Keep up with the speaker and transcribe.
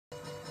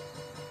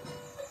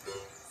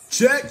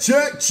Check,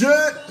 check,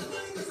 check.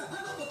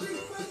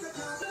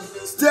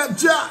 Step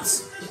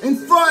jacks in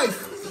 5,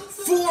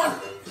 4,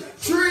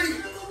 3,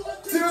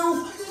 2,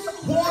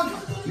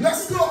 1.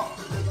 Let's go.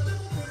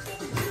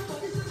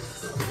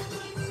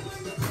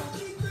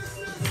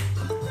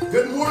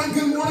 Good morning,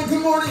 good morning,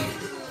 good morning.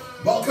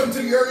 Welcome to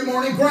the early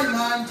morning grind,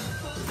 man.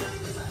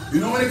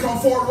 You know when they come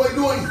forward, what you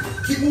doing?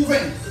 Keep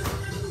moving.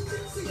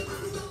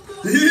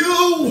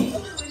 You.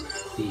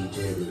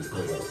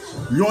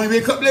 You only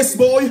wake up this,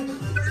 boy.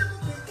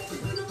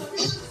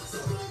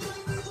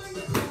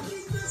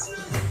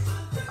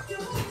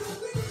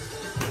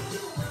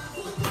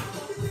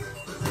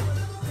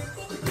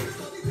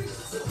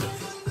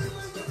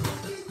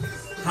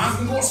 Hands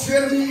can go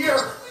straight in the air.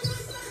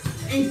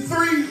 In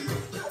 3,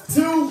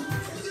 2,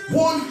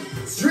 1.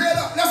 Straight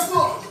up. Let's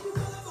go.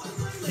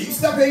 Keep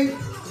stepping.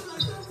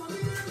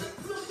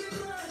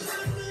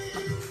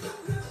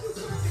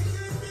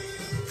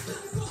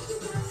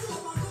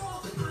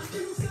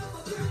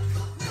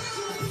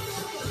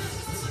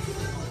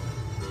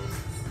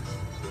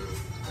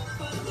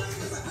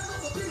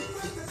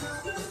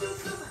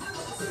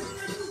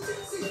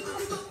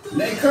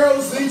 Leg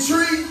curls in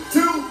 3, 2,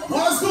 1.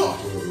 Let's go.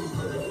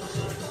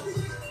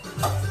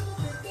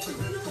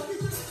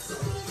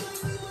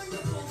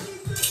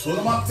 Pull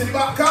them up to the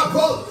back, cut,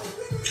 pull.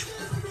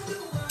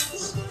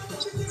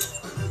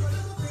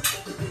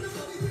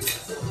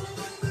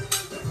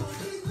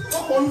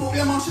 Up on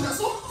you, man, shit,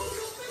 that's all.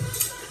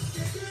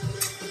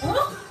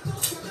 Huh?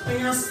 And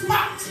you're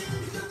smacked.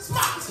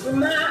 Smacked.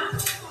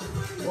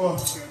 Oh,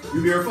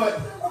 you barefoot?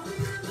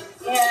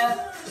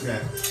 Yeah.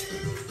 Yeah.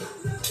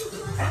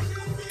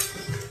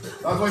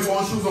 That's why you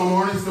want shoes on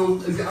morning, so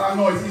it's getting a lot of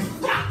noise.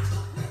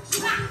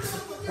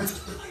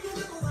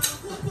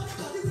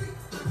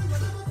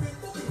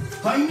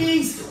 High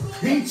knees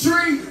in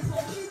 3,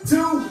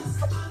 2,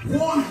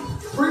 1.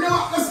 Bring them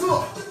up. Let's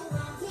go.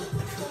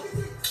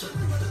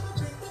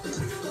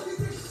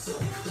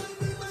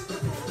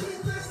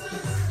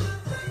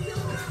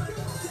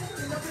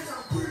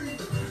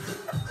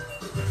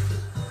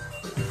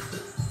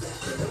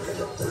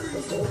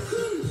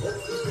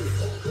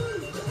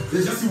 This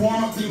is just the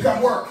warm up till you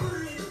can work.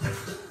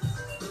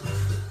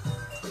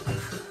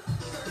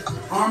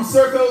 Arm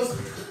circles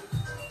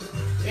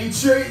in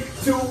 3,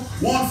 2,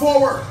 1.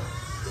 Forward.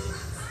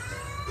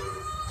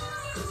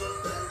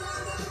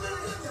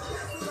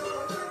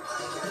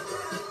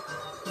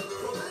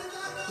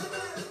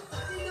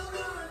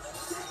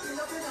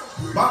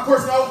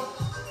 Backwards now.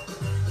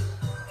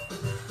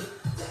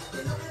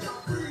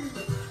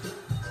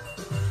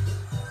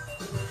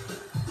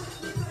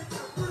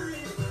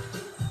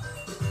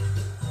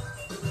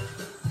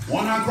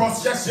 One hand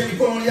cross chest, gently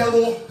put on the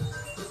elbow.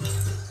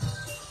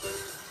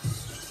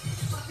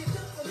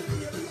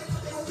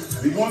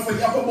 We're going for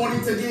the upper body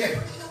today.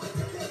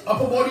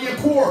 Upper body and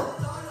core.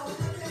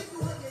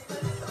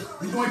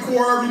 We're doing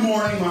core every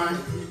morning, man.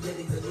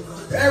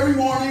 Every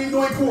morning we're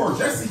doing core,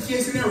 just in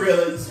case you didn't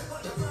realize.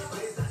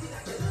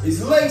 It's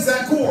legs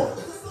and core.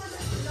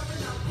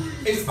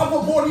 It's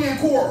upper body and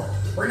core.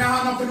 Bring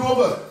that hand up and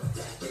over.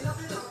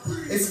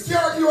 It's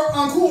cardio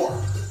and core.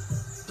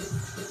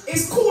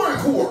 It's core and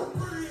core.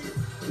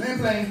 Man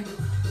playing.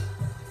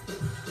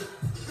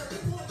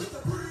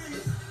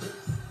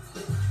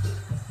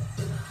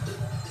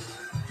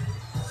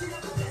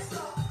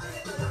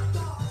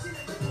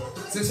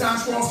 Six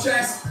hands cross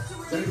chest.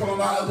 Then you come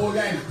about elbow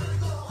again.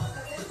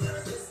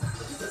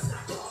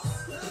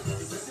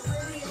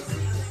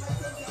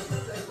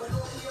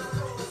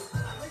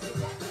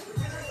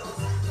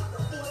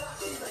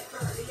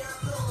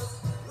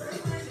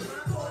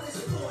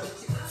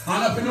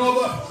 Hand up and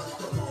over.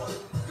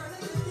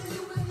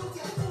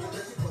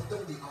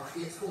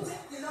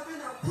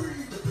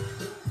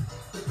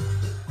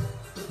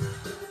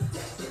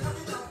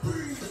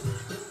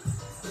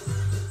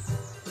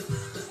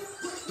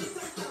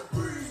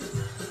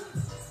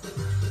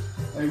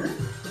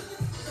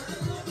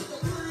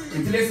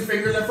 Interlace the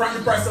fingers in front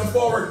and press them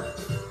forward.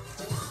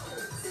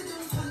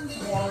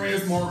 Come on,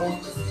 raise more, boy.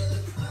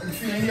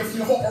 You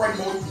feel hot already,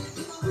 boy.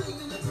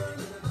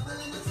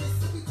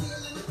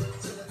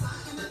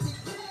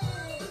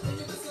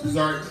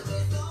 Sorry.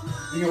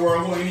 You know where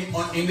I'm going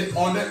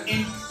on the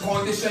in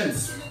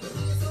conditions.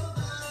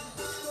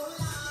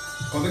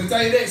 Because I can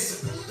tell you this.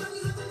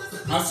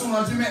 As soon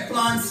as you make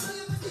plans,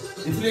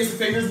 interlace the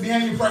fingers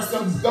behind you, press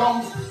them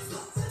down.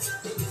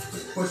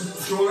 Push your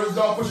shoulders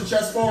down, push your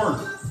chest forward.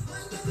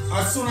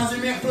 As soon as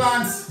you make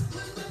plans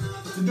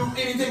to do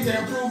anything to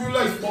improve your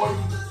life, boy,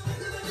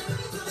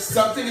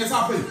 something is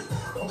happening.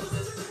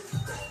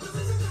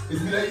 It's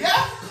be like,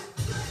 yeah?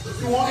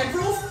 You want to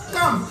improve?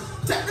 Come,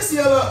 take this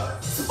here, look.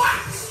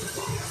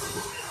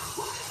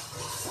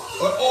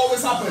 What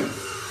always happens?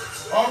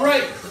 All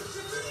right,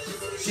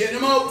 shake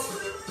them out.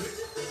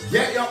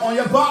 Get you on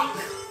your back.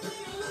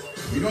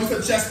 You're doing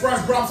some chest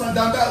press, drops, and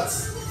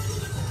dumbbells.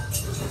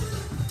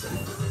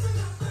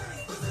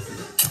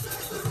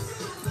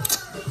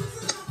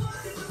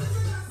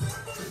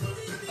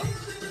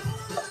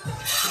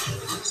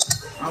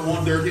 I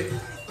want dirty.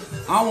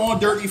 I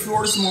want dirty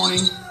floor this morning.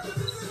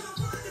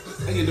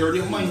 I get dirty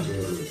on mine. I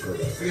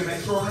can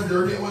make sure I'm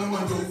dirty on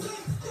mine too.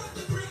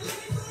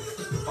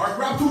 Alright,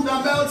 grab 2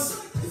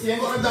 dumbbells. If you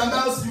ain't got the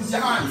dumbbells, use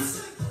your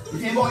hands. If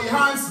you ain't got your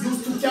hands,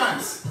 use 2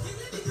 cans.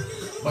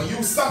 But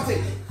use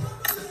something.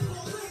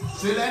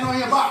 So you land on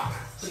your back.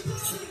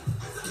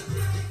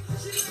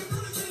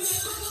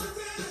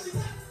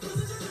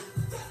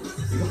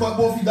 You can put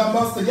both your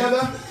dumbbells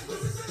together,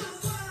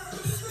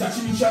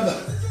 touching each other.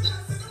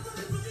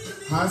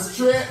 Hands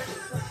straight,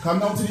 come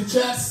down to the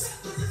chest,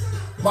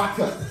 back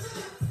up,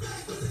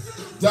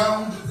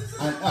 down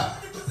and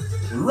up.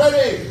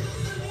 Ready?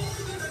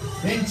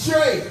 In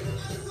 3,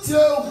 2,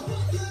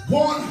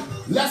 1,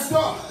 let's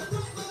go.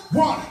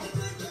 1,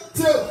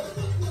 2,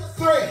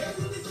 3,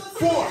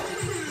 4,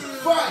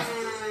 5,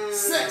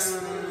 6,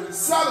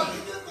 7,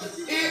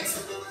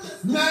 8,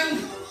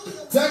 9,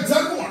 10,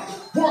 10 more.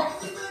 1,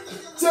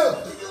 2,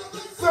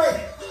 3,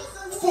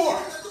 4,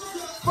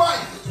 5,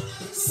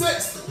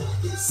 6,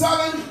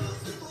 7,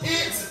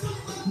 8,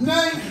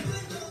 9,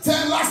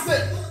 10. Last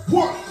it.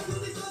 1,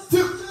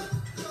 2,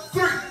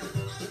 3,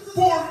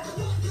 4,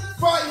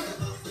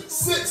 5,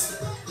 6,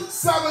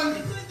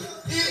 7,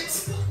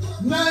 8,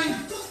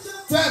 9,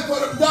 10. Put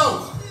them down.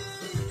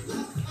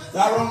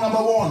 That round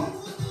number 1.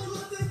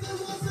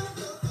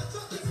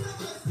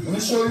 Let me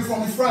show you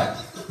from the front.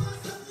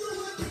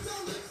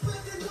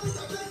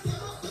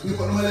 You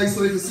put my legs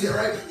so you can see it,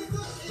 right?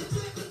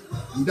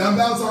 The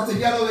dumbbells are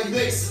together like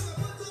this.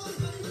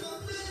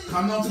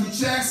 Come down to the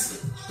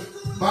chest,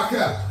 back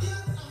up.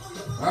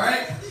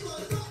 Alright?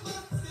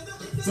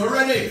 So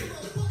ready?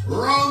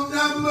 Round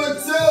number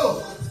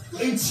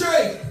 2. In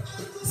 3,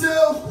 2,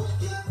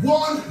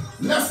 1,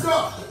 let's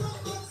go.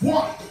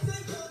 1,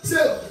 2,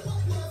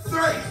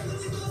 3,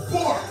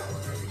 4,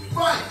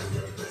 5,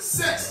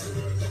 6,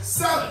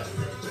 7,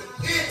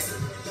 8,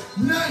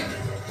 9,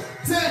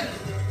 10.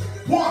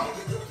 1,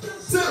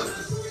 2,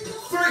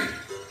 3,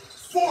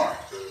 4,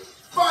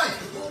 5,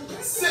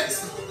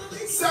 6,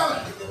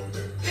 7,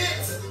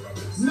 8,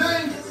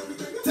 9, 10.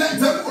 10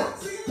 more.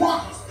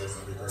 1,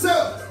 2,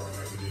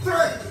 3,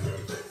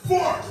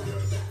 4,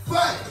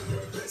 5,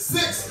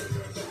 6,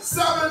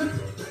 7,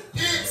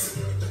 8,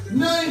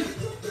 9,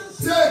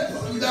 10.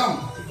 Put them down.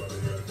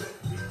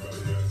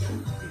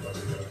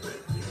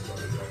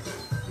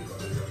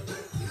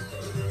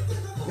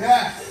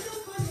 Yeah.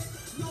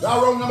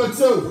 That round number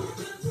 2.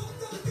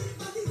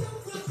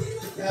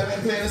 Yeah, I've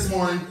been playing this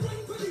morning.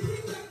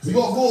 We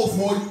got goals,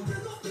 boy.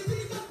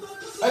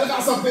 I look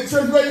at some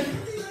pictures, ready?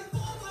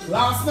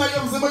 Last night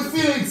I was in my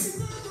feelings.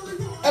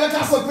 I look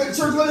at some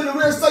pictures running the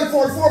rear side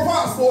 44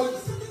 pounds, boy.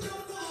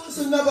 This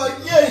is never,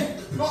 yeah,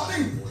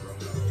 nothing.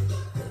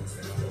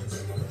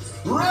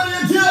 Ready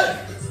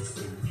again.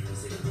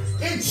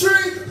 In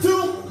 3, 2,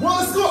 1,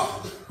 let's go.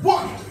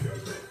 1,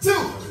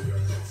 2,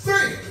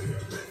 3,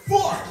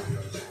 4,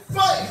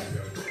 5,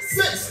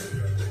 6,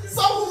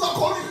 7,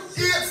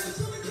 8,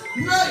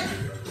 9,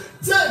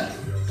 10.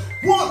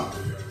 1,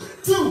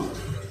 2,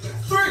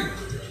 3,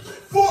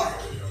 4,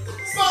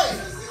 5,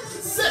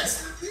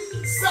 6,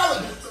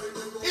 7,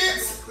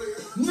 8,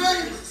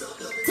 9,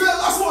 10.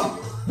 Last one.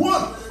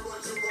 1,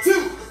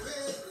 2,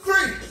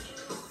 3,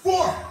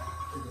 4,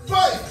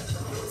 5,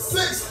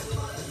 6,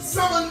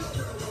 7,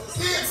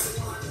 8,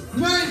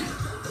 9,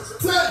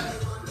 10.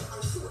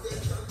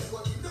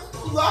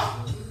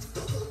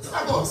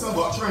 I got some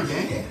about train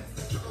gang.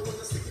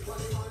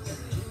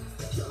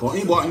 Got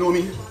anybody know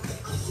me?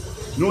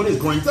 Know this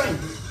grind time.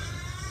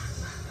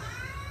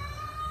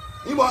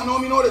 Anybody know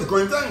me know this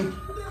grind time?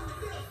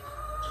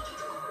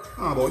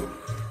 Ah, boy.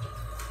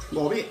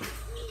 Bob it.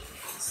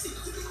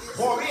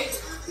 Bob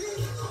it.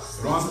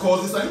 You want to call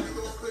this time?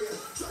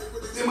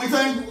 Is my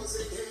time?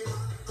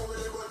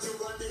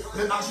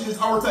 Then actually it's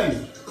our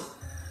time.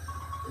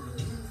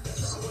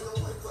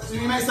 So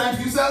you make time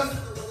for yourself?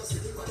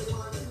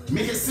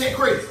 Make it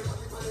sacred.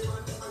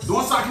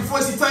 Don't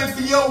sacrifice your time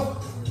for you.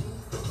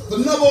 For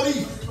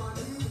nobody.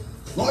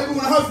 Not even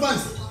when a husband.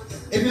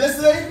 If you're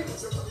listening,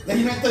 then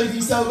you make time for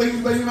yourself, when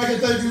you make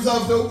it time for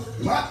yourself too.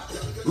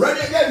 Ready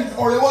again,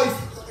 or your wife.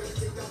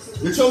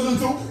 Your children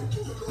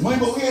too.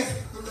 Mind about here.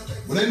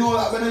 But they know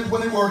that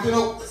when they working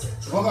out.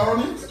 Don't got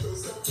running.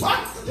 What?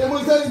 Then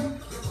one time.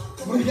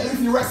 When you get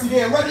into your rest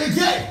again. Ready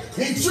again.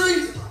 In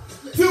 3,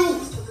 2,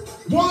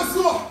 1, let's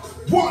go.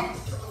 1,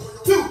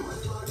 2,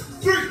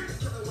 3,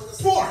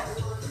 4,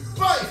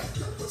 5,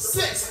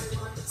 6,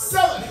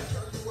 7,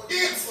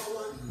 8,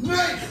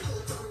 9,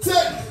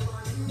 10.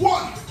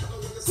 1,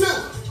 2,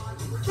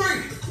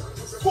 3,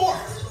 4,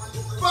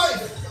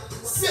 5,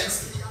 6,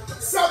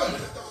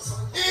 7,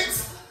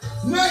 8,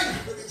 9,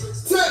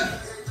 10.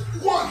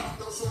 1,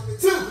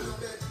 2,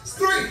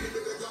 3,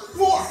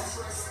 4,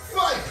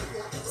 5,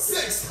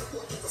 6,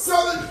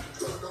 7,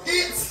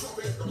 8,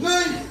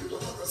 9,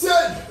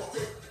 10.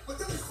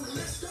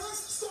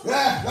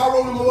 Yeah, now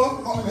roll them over.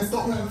 I'm gonna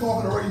stop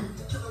talking already.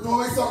 You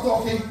know, stop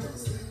talking.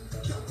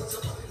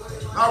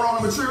 Now roll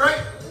number 3,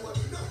 right?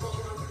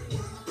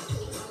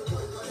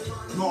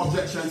 No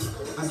objections.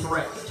 That's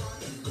correct.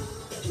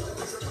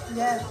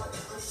 Yeah.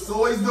 So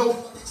always do.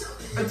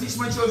 I teach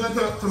my children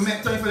to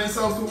make time for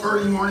themselves too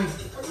early in the morning.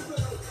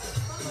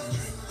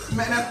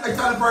 I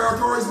tell the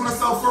priorities when I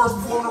sell first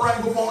before I'm right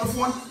and go on the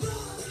phone.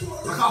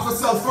 I have to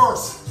sell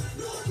first.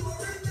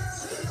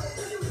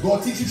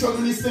 Don't teach your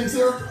children these things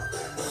here.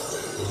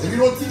 If you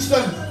don't teach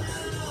them,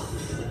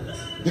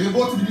 they will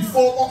go to the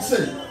default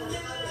option.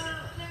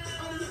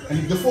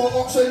 And the default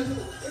option,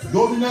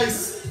 don't be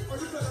nice.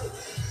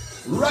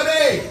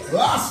 Ready,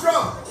 last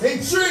round. In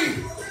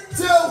 3,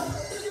 2,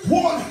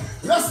 1,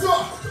 let's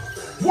go.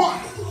 1,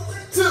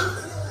 2,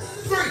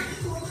 3,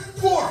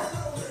 4,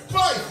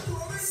 5,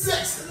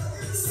 6,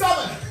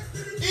 7,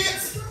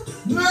 8,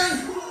 9,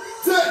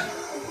 10.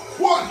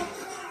 1,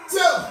 2,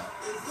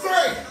 3,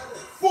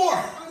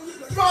 4,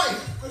 5,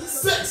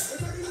 6,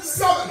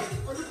 7,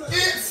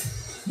 8,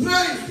 9,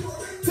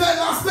 10.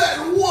 Last that.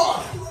 1,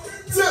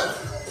 2,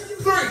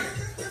 3,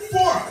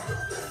 4,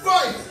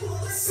 5,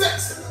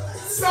 6,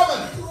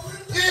 7,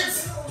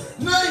 8,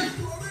 9,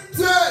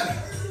 10.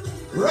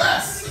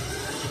 Rest.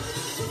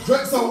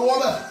 Drink some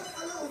water.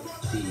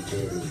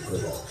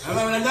 And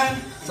then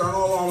again, turn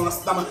over on the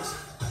stomach,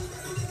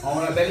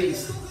 on the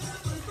bellies.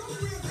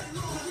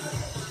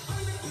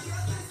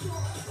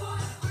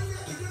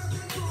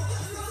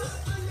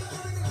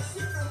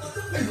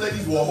 These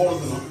ladies will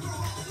hold them.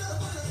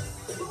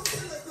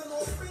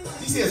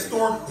 These here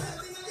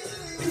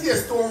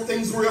store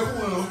things real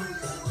cool, you know.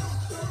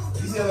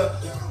 These here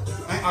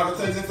I ain't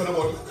advertising for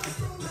nobody.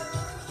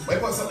 But I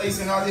put some ice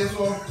in out here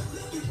so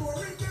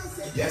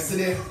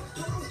yesterday,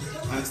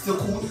 and it's still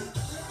cool.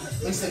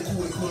 They say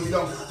cool and cool it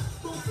down.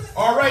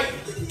 Alright,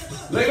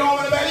 lay down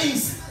on the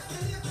bellies.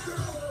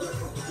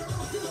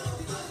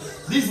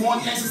 These one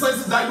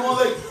exercises that I do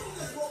like,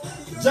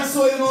 just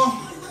so you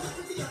know.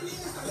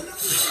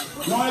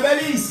 On the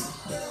bellies.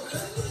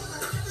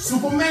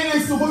 Superman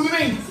and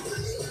Superwoman.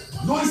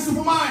 Doing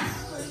Superman.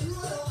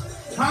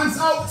 Hands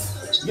out.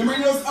 You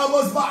bring those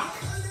elbows back.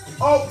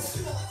 Out.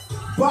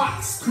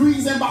 Back.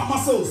 Squeeze and back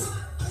muscles.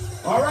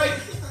 Alright.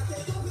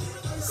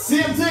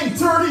 Same thing.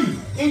 30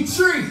 in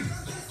 3,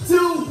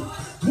 2,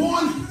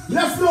 1.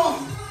 Let's go.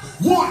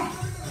 1,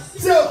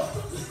 2,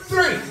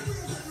 3,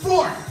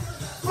 4,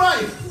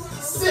 5,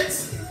 6,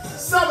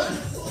 7,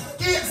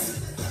 8,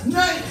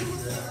 9,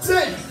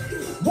 10.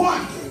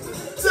 1,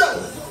 2,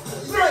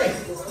 3,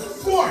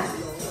 4,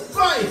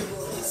 5,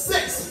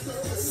 6,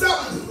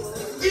 7,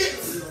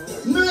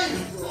 8,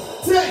 9,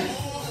 10.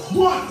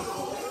 1,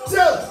 2,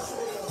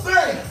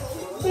 3,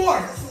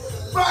 4,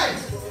 5,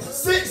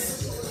 6,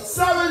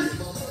 7,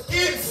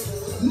 8,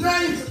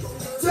 9,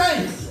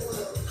 10.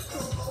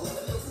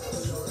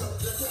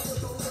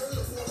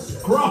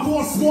 Grab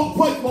on small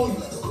pipe, boy.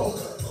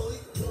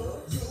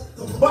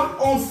 Back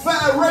on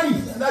fat ready.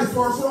 Nice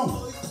first round.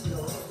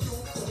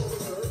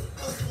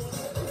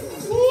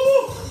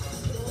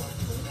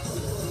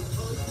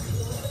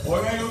 Boy,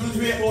 man, you this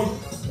weight, boy.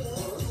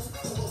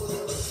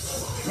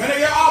 When I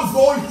get abs,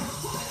 boy.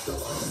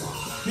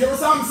 Hear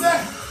what I'm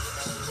saying?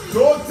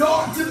 Don't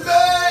talk to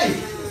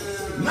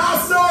me. Now,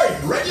 sorry.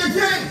 Ready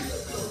again.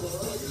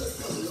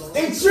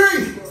 In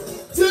 3,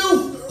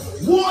 2,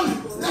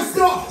 1. Let's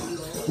go.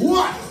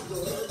 1,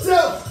 2,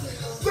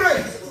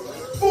 3,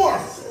 4,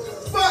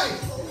 5,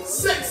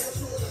 6,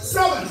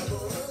 7,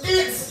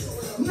 8,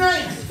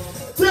 9,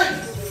 10.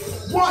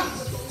 1,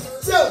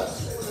 2,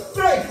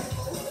 3,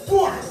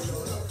 4,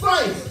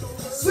 5,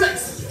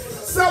 6,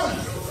 7,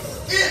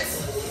 8,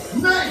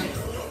 9,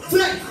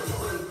 10.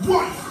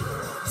 1,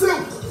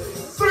 2,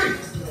 3,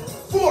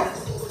 4,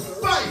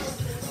 5,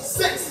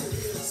 6,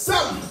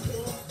 7,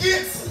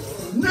 8,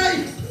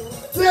 9,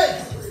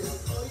 10.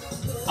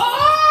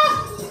 Ah!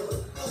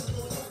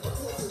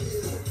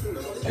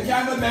 I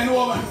can't even bend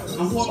over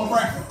and hold my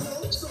breath.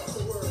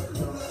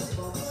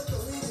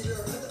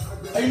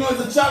 And you know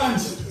it's a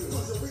challenge.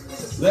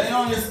 Laying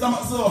on your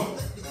stomach so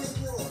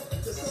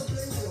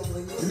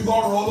if you go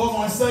roll over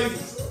on side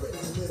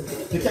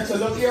to catch a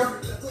look here,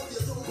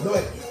 do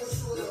it.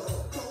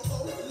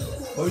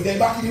 But we get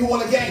back in the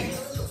hole again.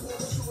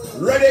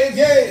 Ready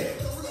again.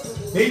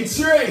 In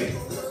 3,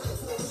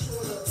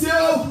 2,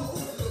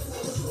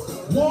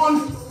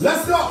 1.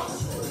 Let's go.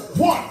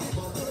 1,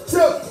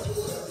 2,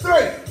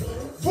 3,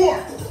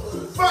 4,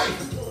 5,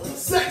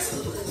 6,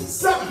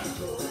 7,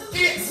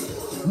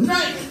 8,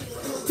 9,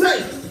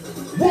 10.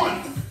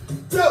 1,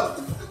 2,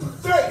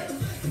 3,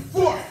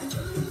 4,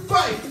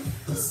 5,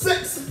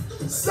 6,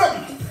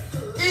 7,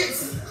 8,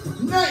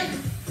 9,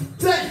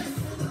 10.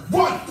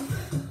 1,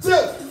 2,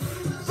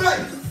 3,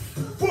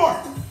 4,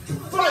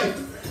 5,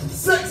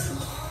 6,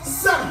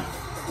 7,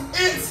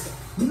 8,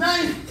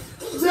 9,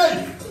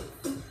 10.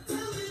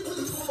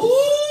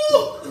 Ooh!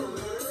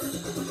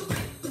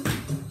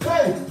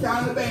 Hey,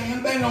 down the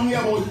bang on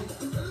here, boy.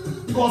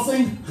 You gonna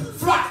sing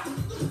flat,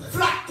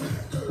 flat.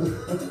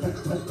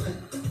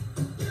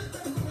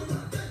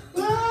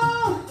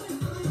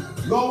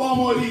 Go one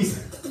more of these.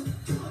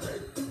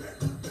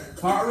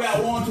 Heart rate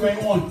at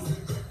 121.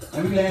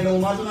 And we land on,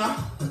 imagine that.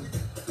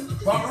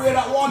 Heart rate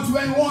at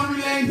 121,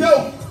 we land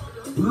down.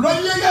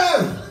 Ready to go.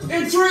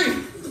 In 3,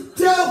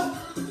 2,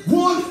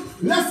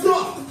 Let's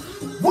go.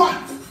 1,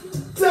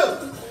 2,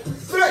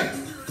 3,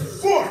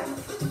 4,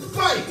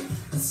 5,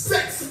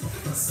 6,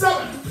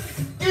 7,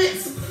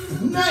 8,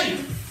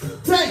 9,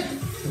 10.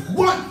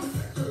 1,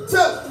 2,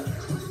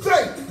 3,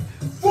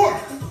 4,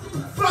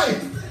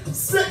 5,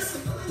 6,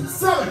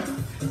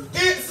 7,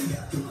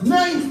 8,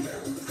 9,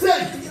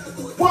 10.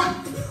 1,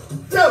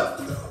 2,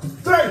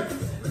 3,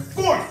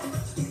 4,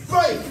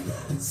 5,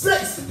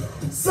 6,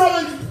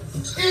 7,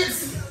 8,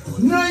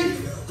 9,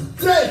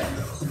 10.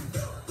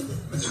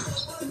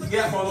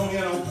 Yeah, follow me,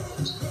 you know.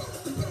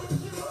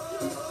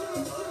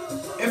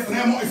 If you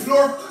have on the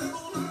floor,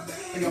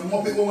 and you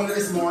mop it over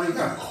this morning,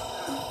 can.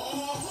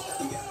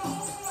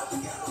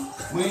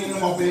 When you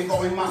mop it,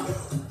 go in map.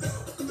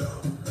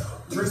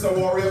 Drink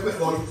some water real quick,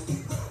 boy.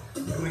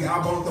 You make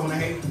our bottle on the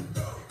head.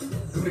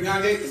 You make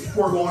our gate,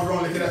 pour going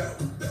around like that.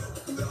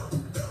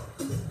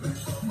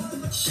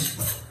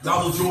 That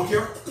was a joke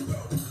here.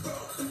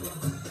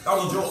 That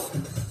was a joke.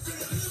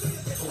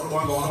 What do I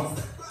going on?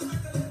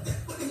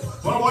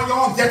 What do I going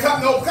on? Get up,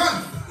 no,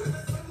 come.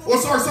 Oh,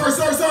 sorry.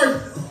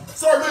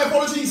 Sorry, my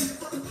apologies.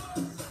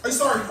 I'm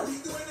sorry.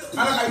 I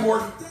like high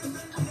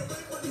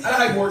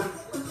board.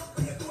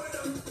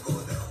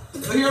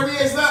 So here we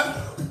is that.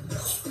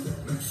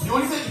 The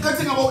only good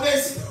thing about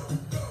this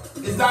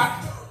is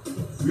that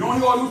we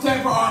only got to do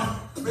 10 per arm,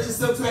 which is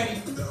still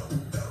 20.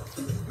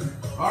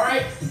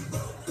 Alright?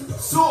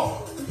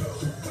 So,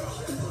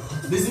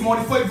 this is the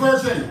modified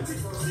version.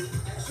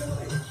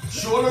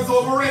 Shoulders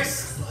over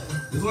wrists.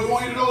 This is what we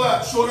want you to know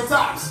that. Shoulder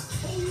taps.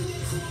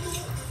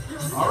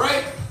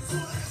 Alright?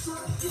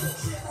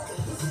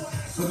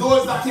 For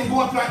those that can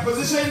go in plank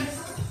position,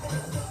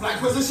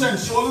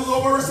 shoulders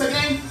over wrists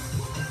again,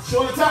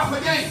 shoulder tap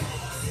again.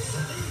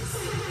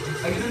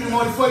 I can do the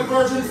modified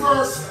version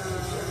first,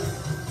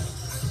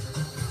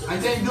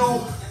 and then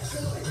do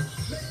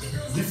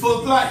the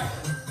full plank.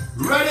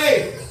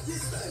 Ready?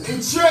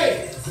 In 3,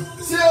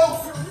 2,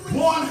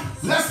 1,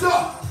 let's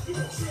go.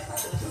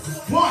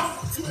 1,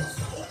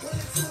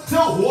 2,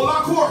 hold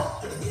our core.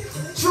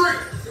 3,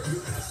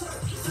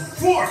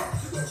 4,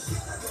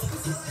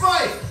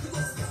 5,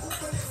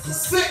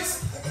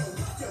 6,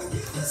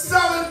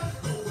 7,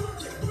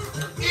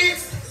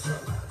 8,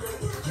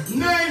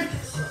 9,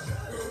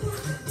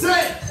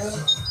 10.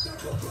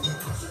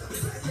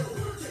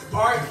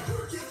 Alright.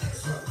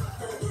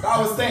 That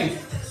was 10.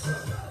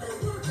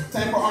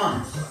 10 per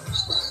arm.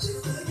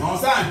 You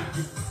understand?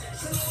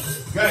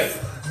 Good.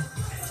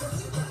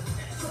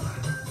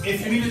 If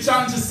you need to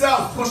challenge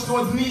yourself, push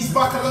those knees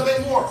back a little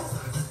bit more.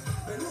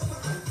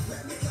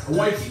 I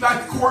want you to keep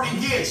that core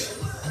engaged.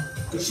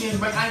 You change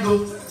my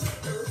angle.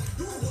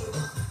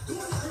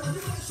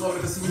 So you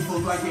can see me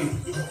full planking.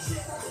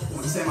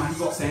 What you say, man? You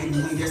got saying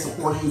you can get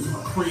supporting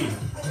crane,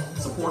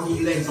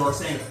 supporting legs or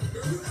saying.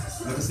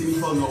 You can see me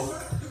full now.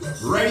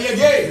 Ready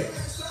again.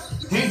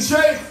 In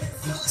 3,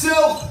 2,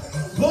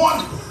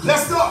 1,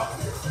 let's go.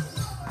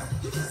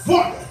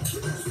 1,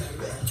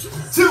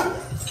 2,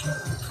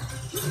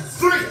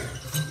 3,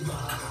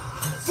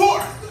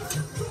 4,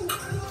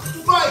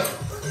 5,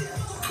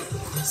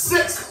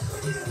 6,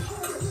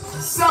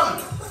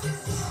 7,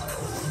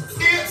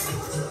 8,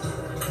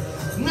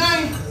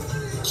 9,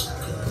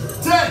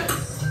 10.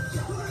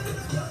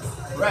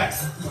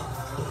 Rest.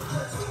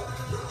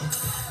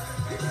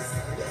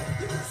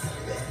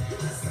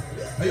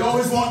 I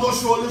always want those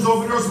shoulders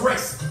over those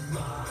wrists.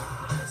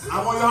 I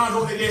want your hands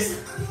over this.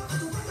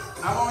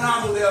 I want your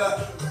hands over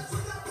there.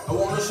 I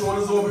want the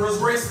shoulders over those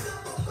wrists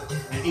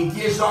and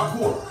engage our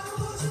core.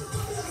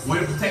 I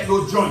want to protect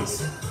those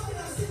joints.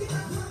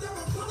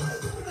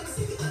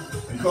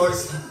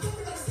 Because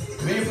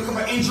when you pick up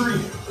an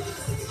injury,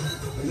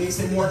 it makes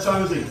it more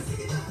challenging.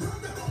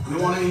 You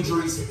don't want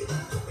injuries.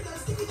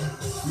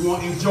 You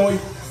want to enjoy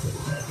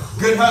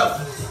good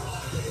health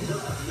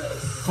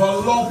for a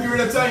long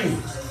period of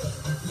time.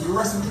 The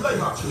rest of your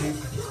life, actually.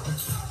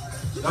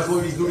 That's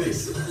why we do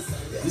this.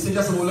 This is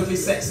just about looking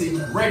sexy.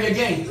 Ready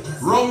again.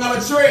 Round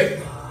number 3,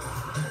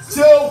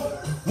 2,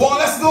 1,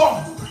 let's go.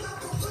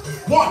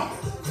 1,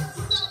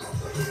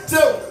 2,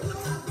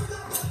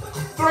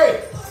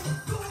 3,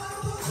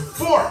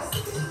 4,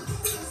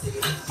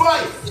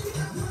 5,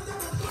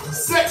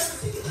 6,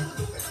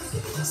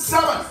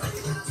 7,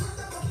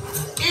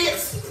 8,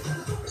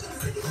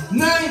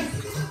 9,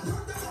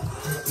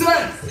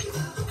 10.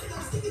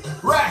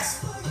 Rest.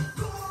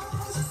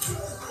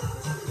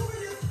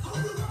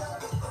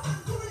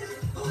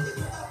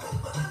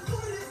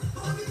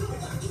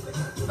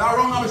 Now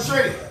round number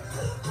 3.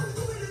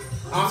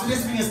 After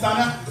this, we can stand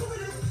up.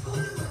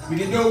 We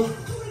can do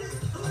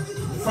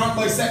front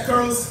bicep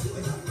curls,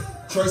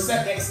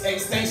 tricep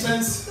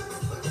extensions,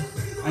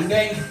 and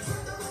then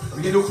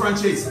we can do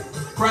crunches.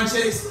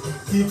 Crunches,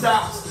 heel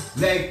taps,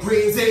 leg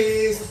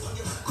raises.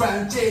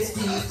 Crunches,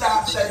 heel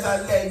taps, that's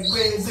a leg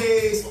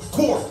raises.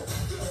 Core.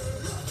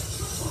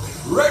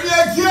 Ready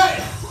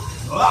again.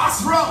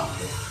 Last round.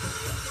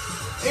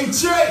 In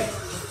 3,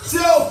 2,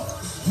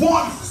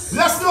 1.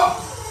 Let's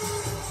go.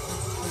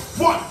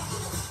 1,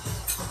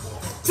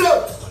 2,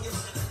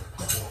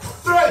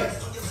 3,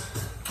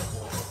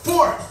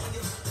 4, 5, 6, 7, 8, 9, 10.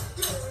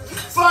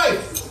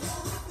 5,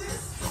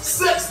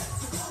 6,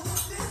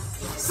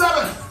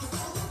 7,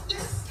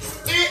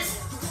 8,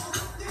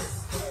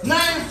 9,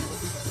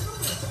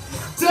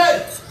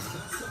 10.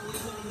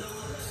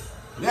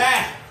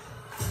 Yeah.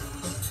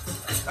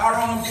 Start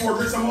on 4.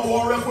 Drink some more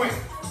water real quick.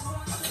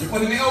 You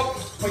put it in out.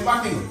 Put it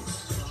back in.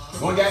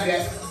 Don't get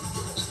that.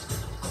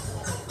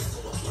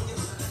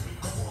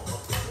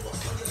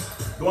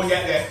 Don't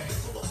get that.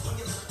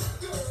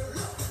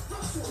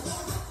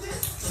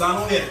 Stand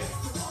on it.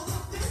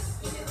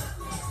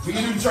 We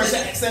can do the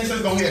tricep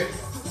extensions down here.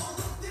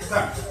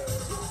 Start.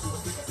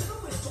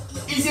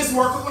 Easiest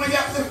workout when I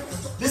get there.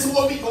 This is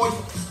what we go. I'm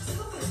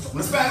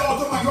gonna spend all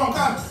the my ground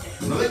time.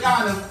 I'm gonna let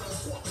down now.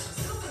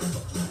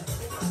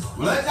 I'm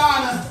gonna let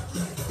down now.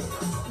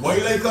 Why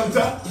you let come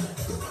to?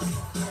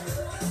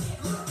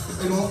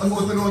 I'm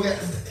gonna get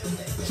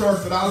short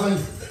for that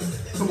lane.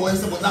 So boy,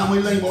 step down my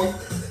lane, boy.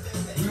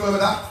 You know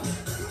about that?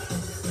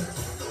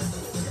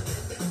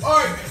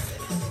 Alright.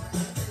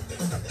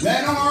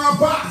 Land on our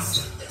box.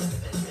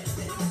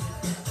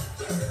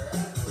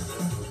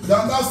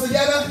 Dumbbells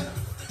together.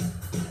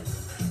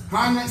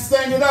 Hand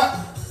extended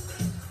up.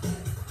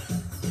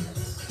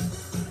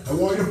 I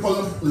want you to pull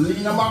them,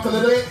 lean them back a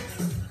little bit.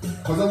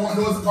 Because I want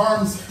those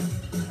arms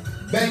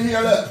bend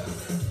here, look.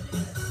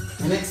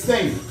 And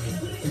extend.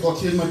 I gotta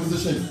change my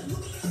position.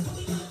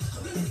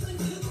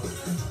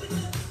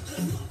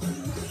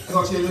 I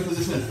gotta change my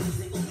position.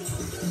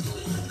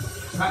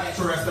 That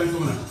extra rest time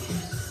coming in.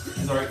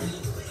 It's alright.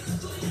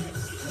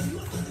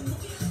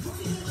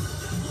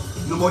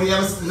 Nobody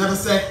never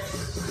said,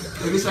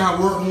 I wish I had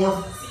worked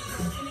more.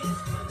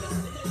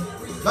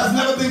 That's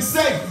never been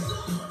said.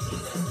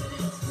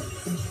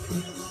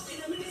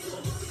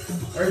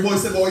 Every boy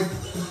said, boy,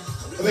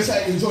 I wish I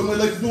enjoyed my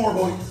life more,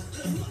 boy.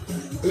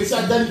 I wish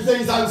I had done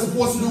things I was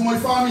supposed to do with my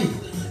family.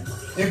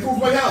 Improve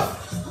my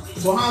health.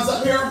 So hands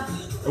up here.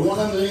 I want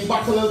them to lean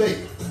back a little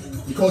bit.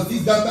 Because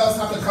these dumbbells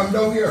have to come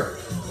down here.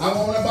 I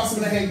want them to bust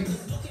them in the head.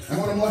 I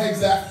want them more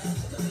exact.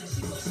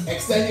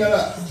 Extend your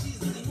up.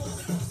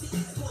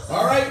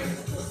 Alright?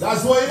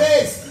 That's what it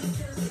is.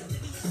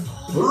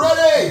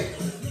 Ready?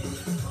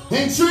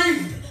 In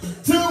 3,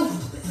 2,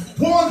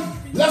 1,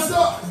 let's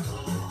go.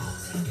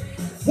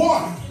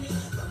 1,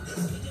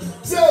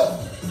 2,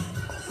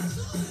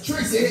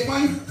 3, say it,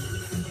 man.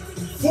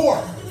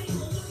 4,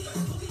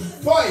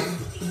 5,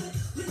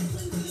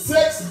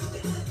 6,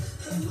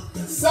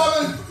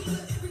 7,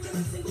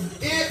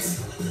 8,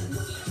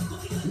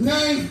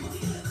 9,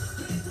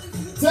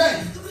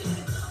 10.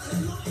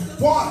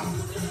 1,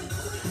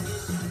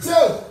 2,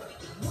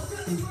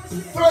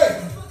 3,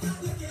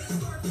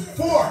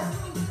 4,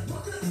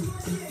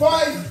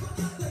 5,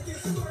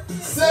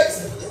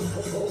 6,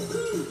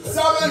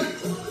 7,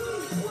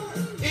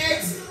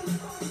 8,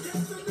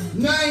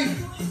 9,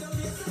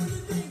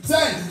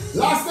 10.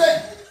 Last it.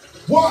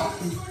 1,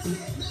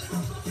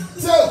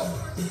 2,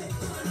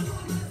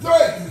 3,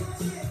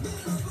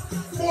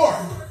 4,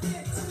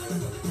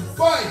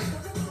 5,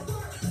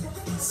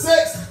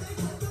 6,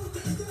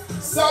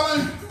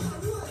 7,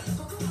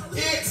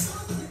 8,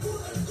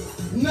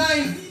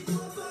 9,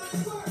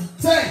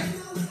 10.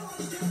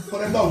 Put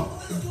them down.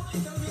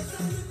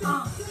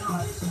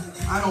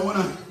 I don't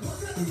wanna.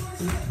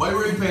 Boy,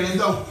 we're paying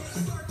down.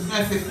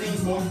 That's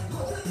 15s, boy.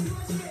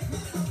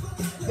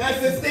 That's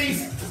 15s.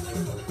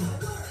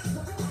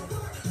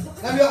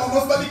 Let me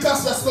almost let me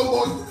cast that slow,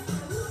 boy.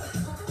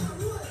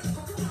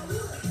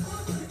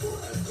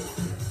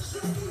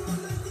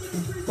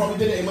 Probably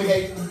did it in my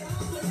head.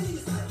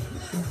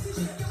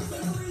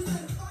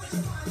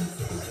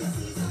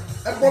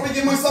 I probably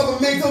give myself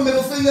a mental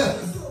middle finger.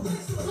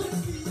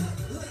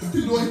 What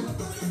you doing?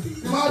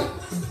 You mad?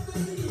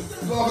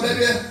 Go over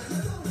there.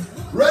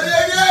 Ready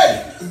again?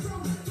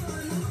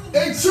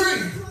 In 3,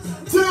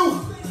 2,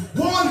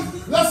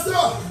 1, let's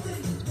go.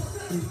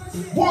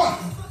 1,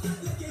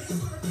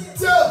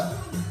 2,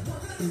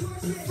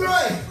 3,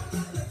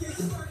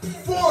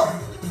 4,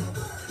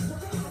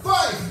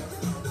 5,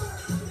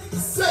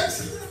 6,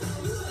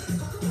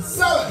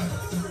 7,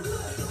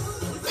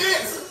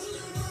 8,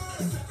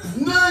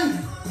 9,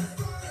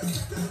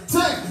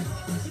 10.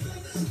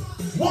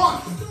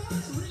 1,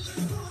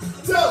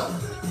 2,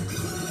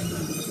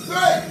 3,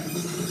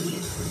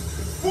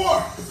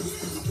 4,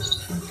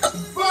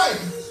 5,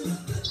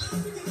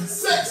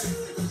 6,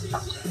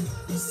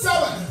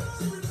 7,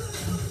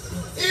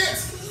 8,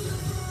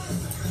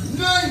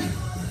 9,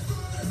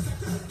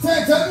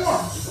 10. 10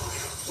 more.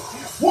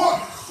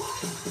 1,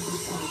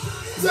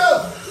 2,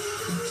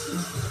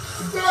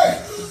 3,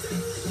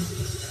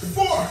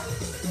 4,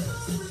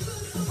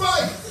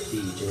 5,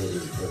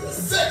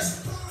 6,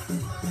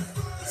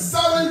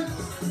 7,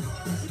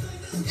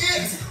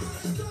 8,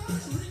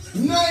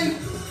 9,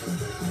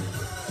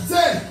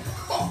 10.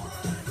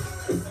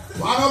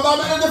 Why not about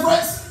the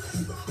difference?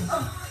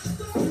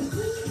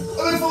 A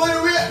little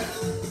later weight.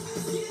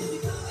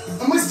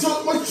 And my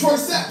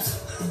triceps.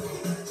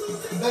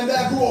 Then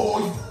that grow,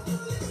 boy.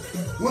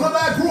 When I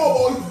bad grow,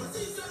 boy.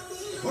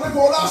 When I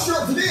grow that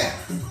shirt today.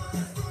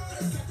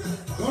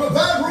 When I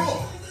bad grow.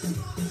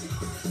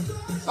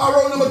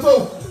 roll number 2.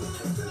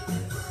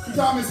 You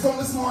got me come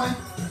this morning.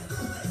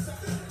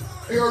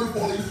 I heard you,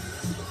 Paulie.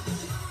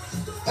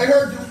 I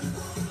heard you.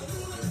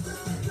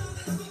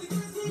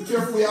 Be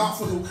careful with your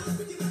absolute.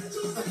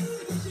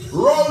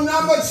 Roll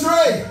number 3.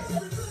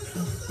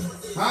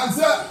 Hands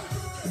up.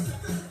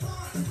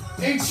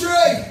 In 3,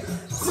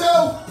 2,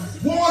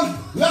 1,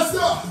 let's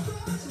go.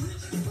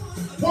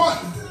 1,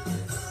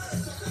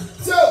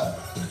 2,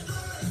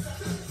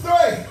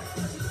 3,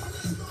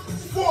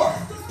 4,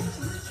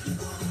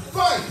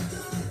 5,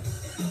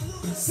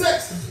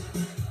 6,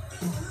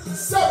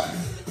 7,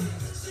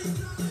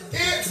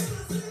 8,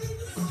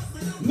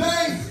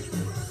 9,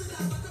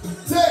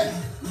 10.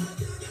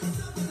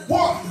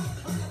 1,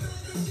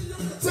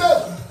 2,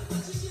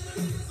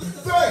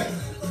 3,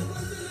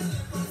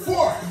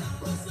 4,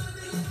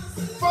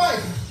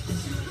 5,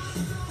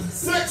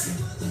 6,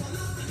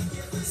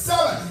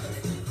 7,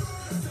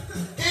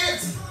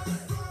 8,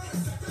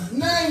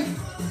 9,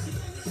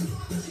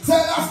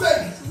 10. Last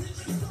thing.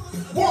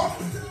 1,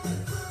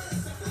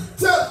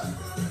 2,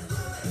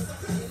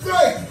 3,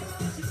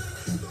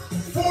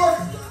 4,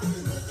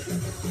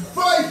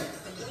 5,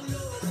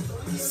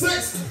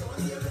 6,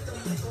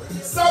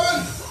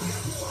 7,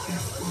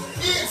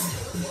 8,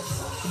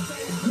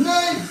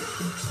 9,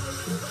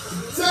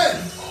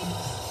 10.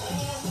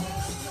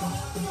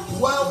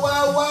 Well,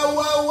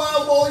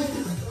 boy.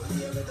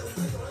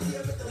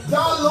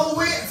 Down low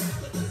weight.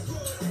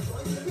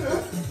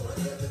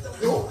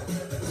 Yo.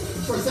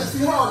 Triceps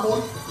feel hard,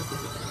 boy.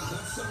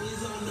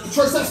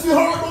 Triceps feel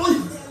hard, boy.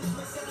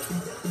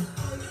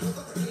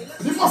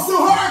 You must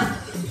feel hard.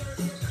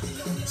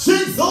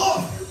 Cheeks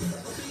off.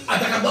 I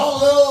got a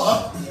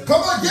dollar.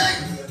 Come on, gang.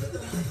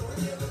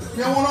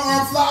 You want an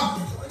arm flap?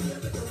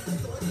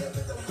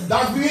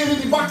 That's behind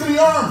the back of the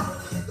arm.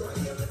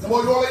 The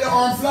boy go like the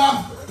arm flap.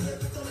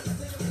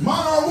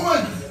 Man or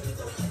one.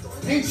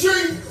 In 3,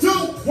 2,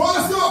 1,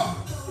 let's go.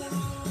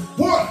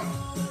 1,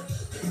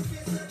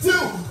 2,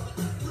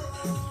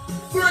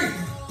 3,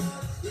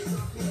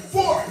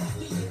 4,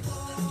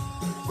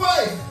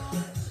 5,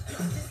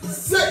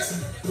 6,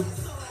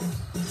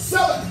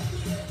 7,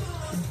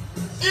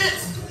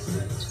 8,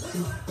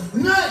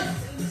 9,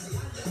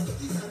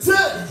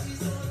 10.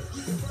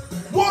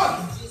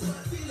 1,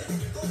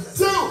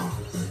 2,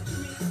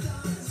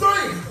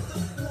 3,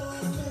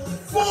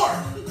 4,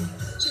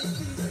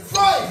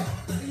 5,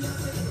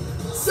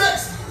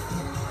 6,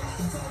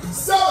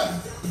 7,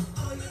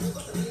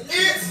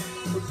 8,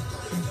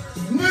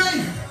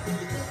 9,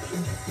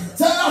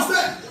 10. Last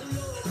thing.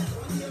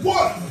 1,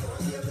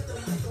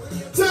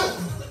 2,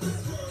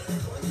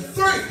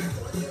 3,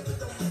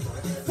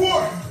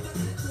 4,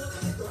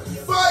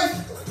 5,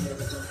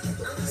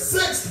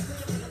 6,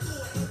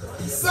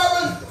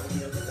 7,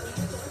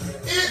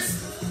 8,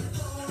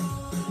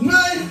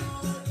 9,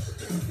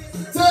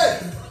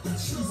 10.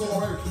 She's all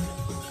right.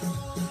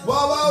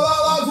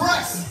 Wow,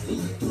 rest.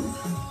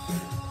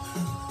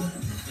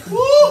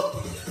 Woo!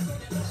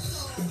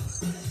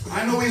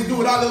 I know we do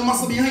with that little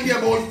muscle behind there,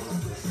 boy.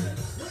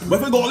 But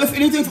if we go lift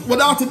anything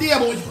without today,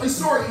 boy, I'm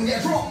sorry, you can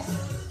get drunk.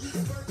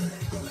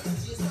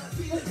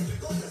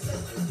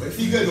 But it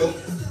feel good, though.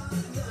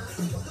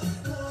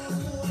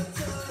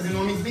 You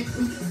know, me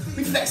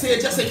flex here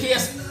just in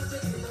case.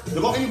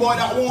 You got anybody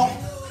that want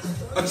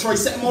a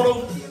tricep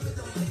model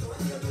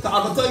to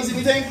advertise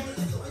anything?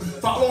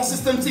 Follow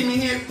system team in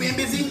here, being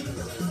busy.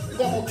 We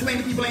got about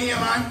 20 people in here,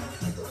 man.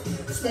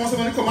 Sponsor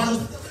when come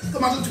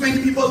on,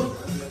 20 people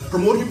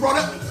promote your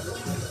product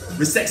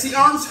with sexy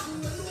arms.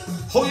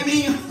 How you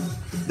mean?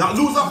 That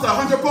lose up to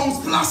 100 pounds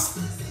plus.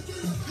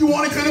 You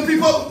want the kind of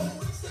people?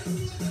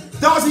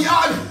 That's the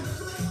ad.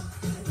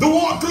 They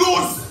want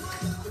clothes,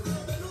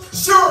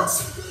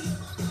 shirts,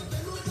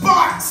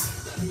 bags.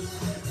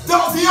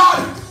 That's the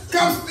ad.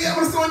 Come be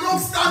able to stand up,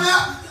 stand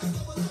up.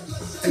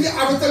 And you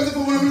advertise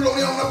people when I'm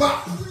looking on the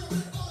back.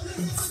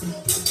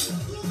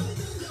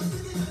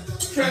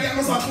 Can I get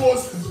me some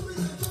clothes?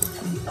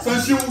 Some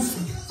shoes?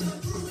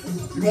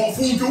 You want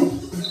food too?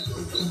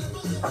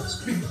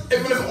 If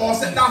we look all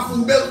set that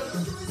food bill,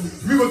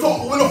 we will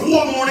talk with the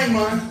whole morning,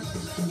 man.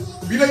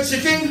 We like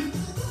chicken,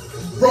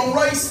 brown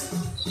rice,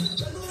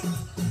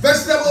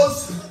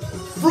 vegetables,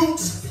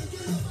 fruits,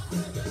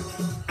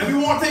 and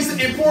we want to taste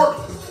the import.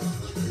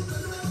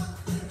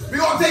 We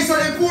want to taste the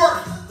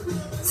import.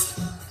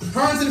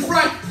 Hands in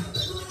front.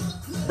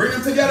 Bring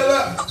them together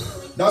up.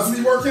 That's what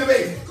we working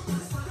with.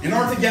 In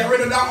order to get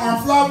rid of that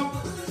arm flab,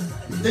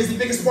 this is the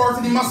biggest part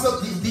of the muscle,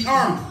 the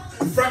arm,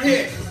 the front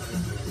here.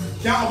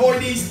 Can't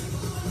avoid these.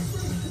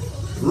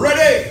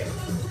 Ready?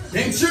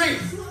 In 3,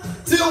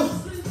 2,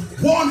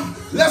 1,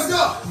 let's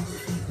go.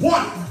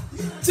 1,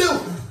 2,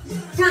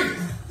 3,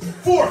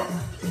 4,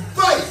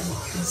 5,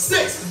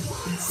 6,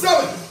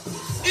 7,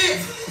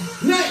 8,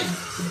 9,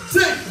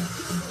 10.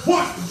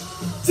 1,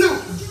 2,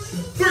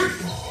 3,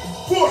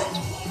 4,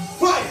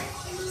 5,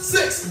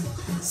 6,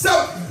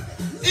 7,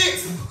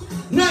 8,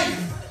 9,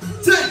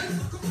 10.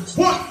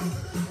 1,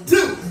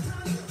 2,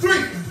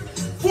 3,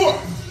 4,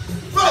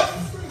 5,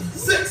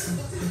 6,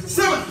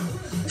 7,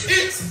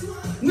 8,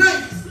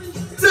 9,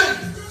 10.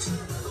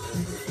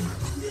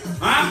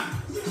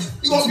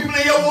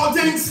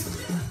 things.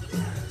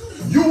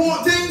 You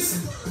want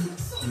things.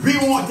 We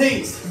want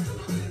things.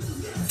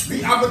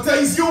 We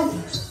advertise you.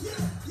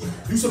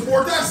 You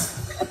support us.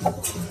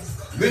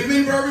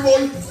 Win-win for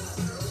everybody.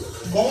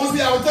 But once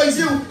we advertise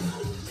you,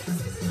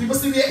 people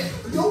say, yeah,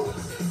 yo,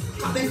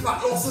 got them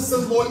fat loss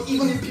systems, boy,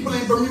 even if people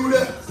in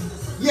Bermuda.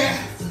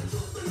 Yeah,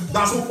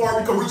 that's how far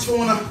we can reach for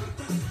one.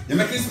 You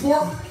make it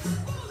support?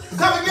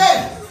 Come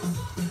again.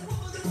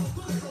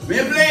 We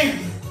ain't playing.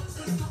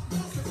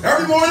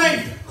 Every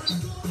morning.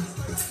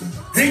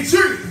 In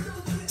 3,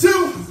 2,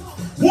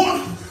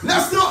 1,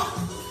 let's go.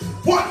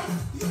 1,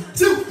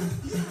 2,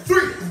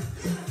 3,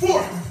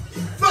 4,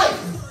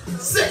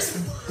 5, 6,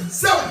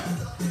 7,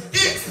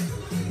 8,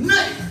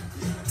 9,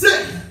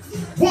 10.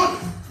 1,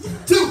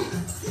 2,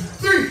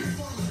 3,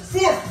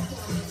 4,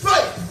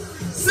 5,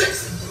 6,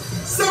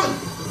 7,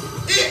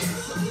 8,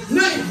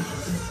 9,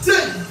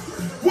 10.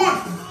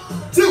 1,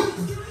 2,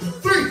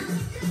 3,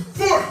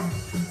 4,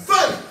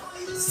 5,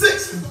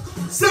 6,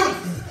 7,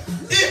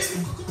 8,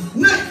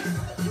 9,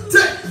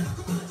 10.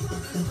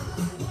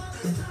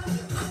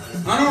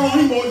 I don't know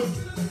anybody.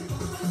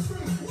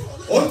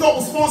 All the top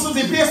sponsors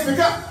in PS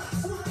Pickup.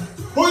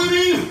 What do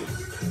you mean?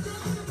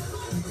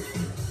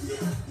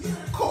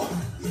 Cool.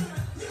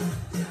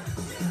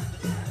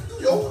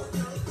 Yo.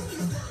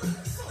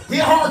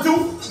 Hit hard too.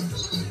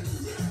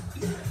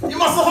 You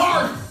muscle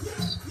hard.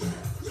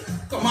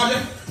 Come on,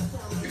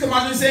 you can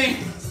imagine saying,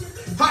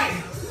 hi,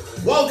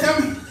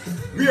 welcome.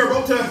 We are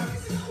about to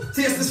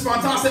taste this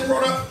fantastic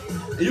product.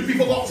 And you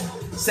people got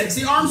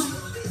sexy arms?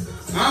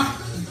 Huh?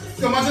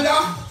 Come on,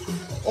 that?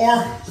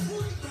 Or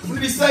when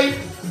they say,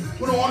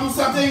 we don't want to do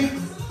something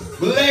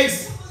with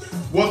legs,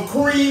 with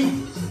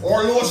cream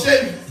or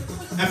lotion,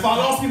 and for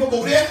lost people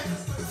over there,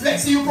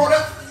 flexi you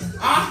product?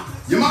 Huh?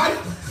 You mind?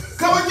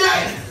 Come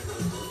again.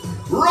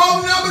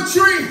 Round number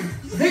 3.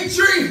 In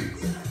 3,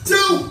 2,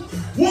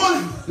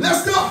 1,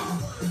 let's go.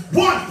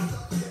 1,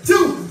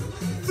 2,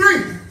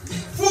 3,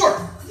 4,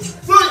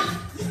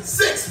 5,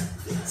 6,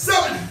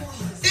 7,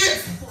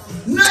 8,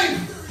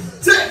 9,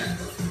 10.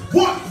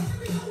 1,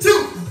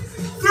 2,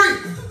 3,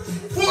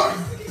 4,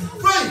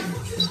 5,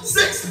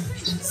 6,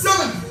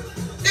 7,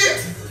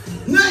 8,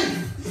 9,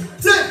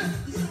 10.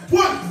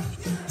 1,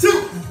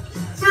 2,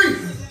 3,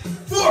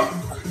 4,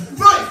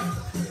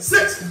 5,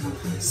 6,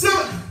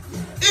 7,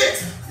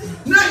 8,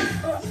 9,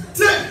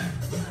 10.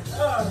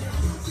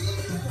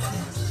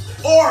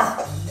 Or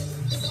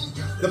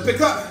the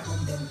pickup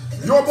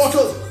your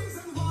bottle,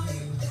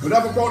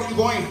 whatever product you're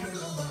going,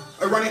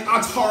 and running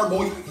out hard,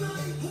 boy.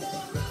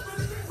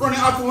 Running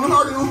out for one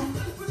hard, you know.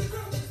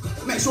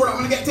 Make sure that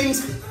when you get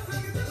things,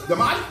 the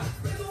man,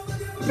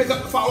 pick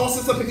up the fat loss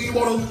system, pick up your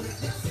bottle.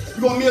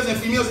 You got males and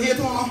females here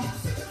too, no?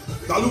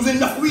 They're losing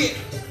enough weight.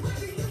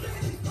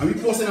 And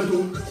we posting them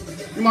too.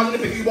 You imagine they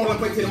pick up your bottle and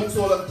put it in them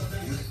so that.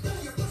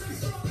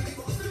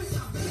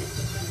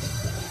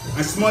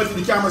 And smile to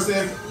the camera,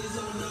 say,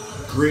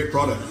 great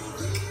product.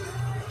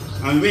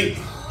 And wink.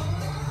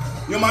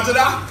 You imagine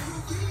that?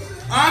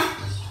 Huh?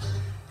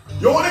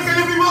 You want to kill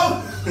the people?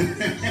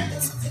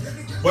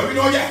 But if you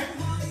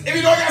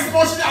don't get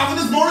sponsored after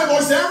this morning,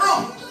 boys, same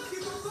round.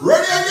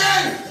 Ready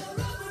again.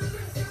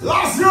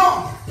 Last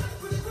round.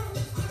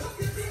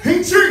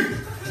 In 3,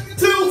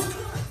 2,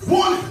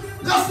 1,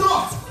 let's go.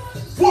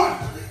 1,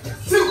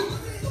 2,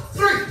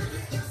 3,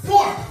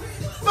 4,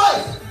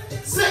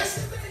 5,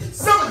 6,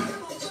 7,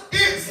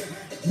 8,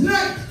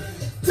 9,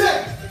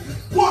 10.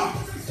 1,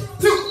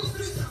 2,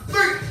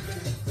 3,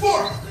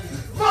 4,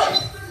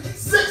 5,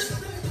 6,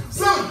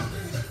 7,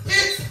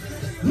 8,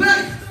 9,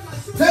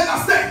 10.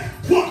 Last 10.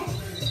 1,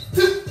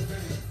 2,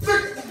 3,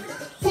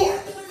 4,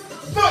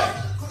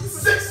 5,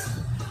 6,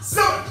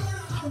 7,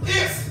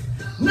 8,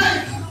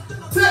 9,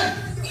 10.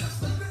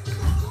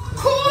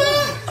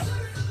 Cool.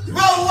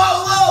 Roll.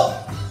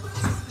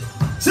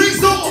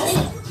 Cheese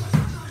over.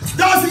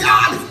 Does the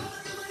odd.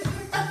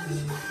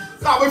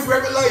 Stop waiting for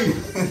every lane.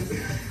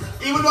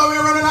 Even though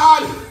we're running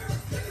odd.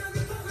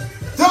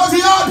 Does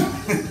the odd.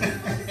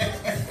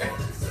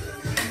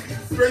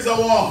 Raise the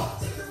wall.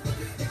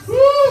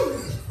 Woo.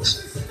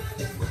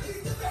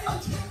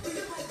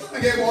 I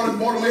get water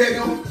more than my head,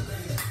 no?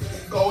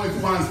 Go away,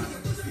 come on.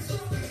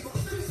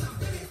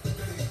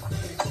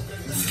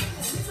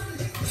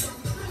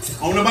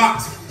 On the box.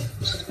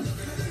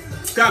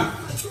 Come.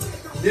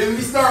 Then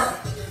we start.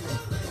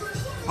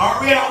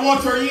 Heart rate at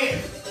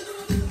 138.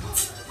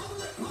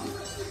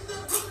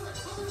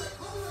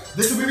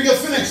 This will be a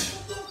finish.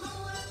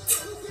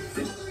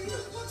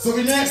 So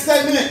in the next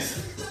 10 minutes,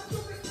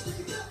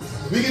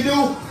 we can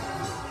do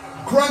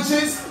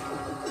crunches,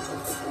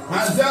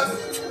 hands up,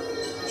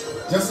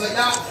 just like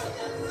that.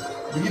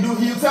 We can do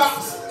heel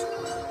taps,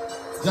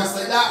 just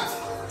like that.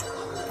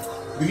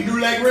 We can do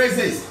leg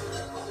raises,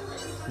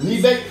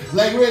 knee bend,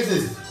 leg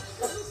raises,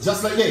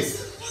 just like this.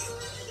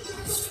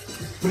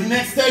 For the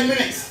next 10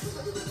 minutes.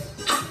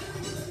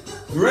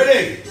 You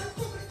ready?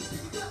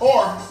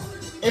 Or,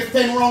 if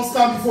 10 rounds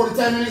come before the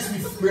 10 minutes,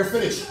 we're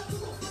finished.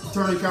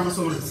 Turn the camera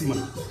so we can see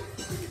me.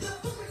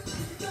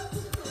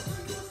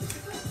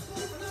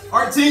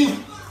 Alright,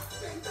 team.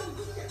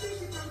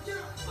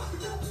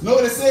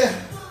 Notice here,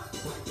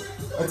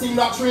 a team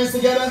that trains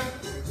together,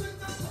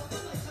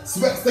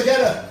 sweats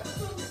together.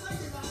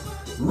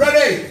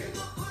 Ready?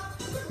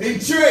 In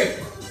 3,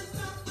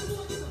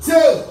 2,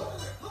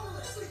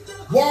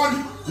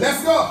 1,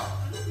 let's go.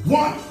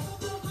 1,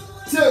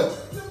 2,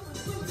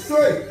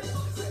 3,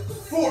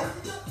 4,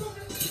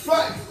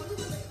 5,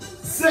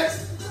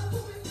 6,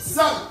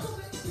 7,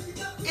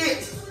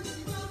 8,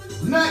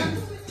 9,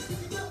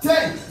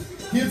 10.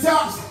 Heel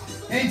taps.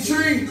 In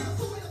 3,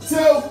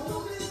 2,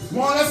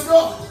 1, let's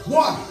go.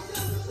 1,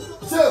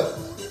 2,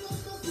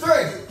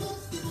 3,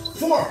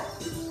 4,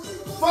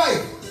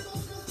 5,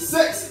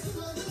 6,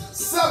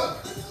 7,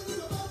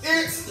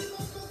 8,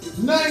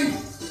 9,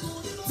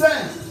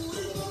 10.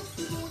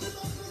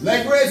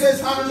 Leg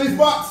raises, hand and lift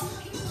back.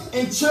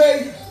 In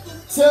 3,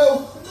 2,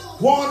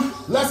 1,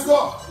 let's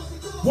go.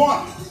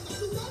 1,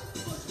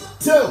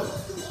 2,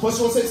 push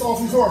those hips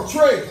off the floor.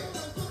 3,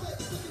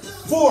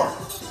 4,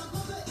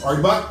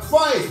 alright back.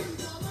 5,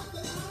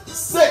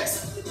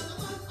 6,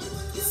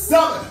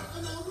 7,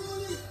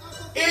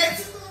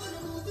 8,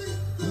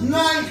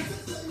 9,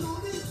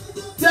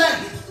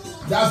 10.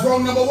 That's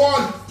round number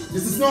 1.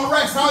 This is not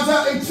rest. Hands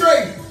out in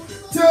 3,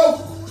 2,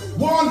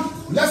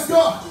 1. Let's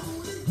go.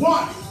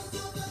 1,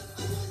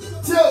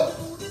 2,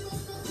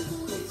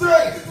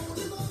 3,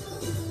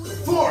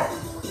 4,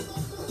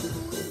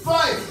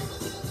 5,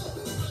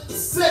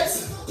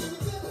 6,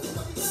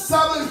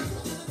 7,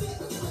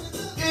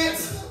 8,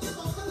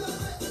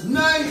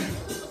 9,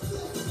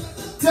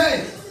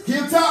 10.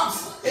 Heel taps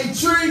in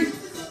 3,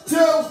 2,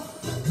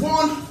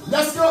 1.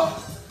 Let's go.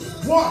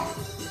 1,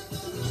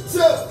 2,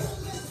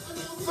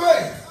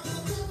 3,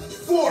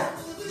 4,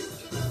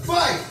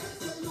 5,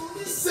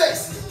 6,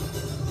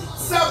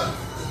 7,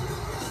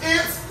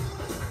 8,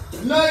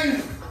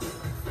 9,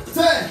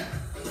 10.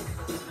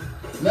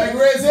 Leg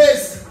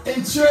raises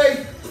in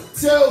 3,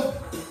 2,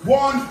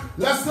 1.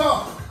 Let's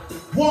go.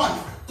 1,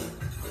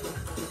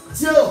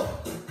 2,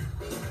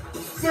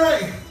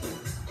 3,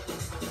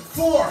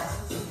 4,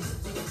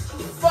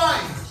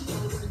 5,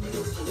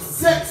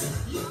 6,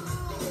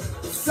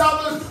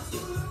 7,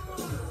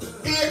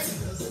 8,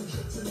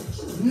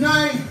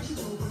 9,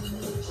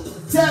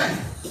 10.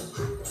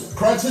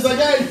 Crunches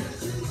again.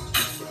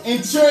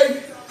 In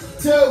 3,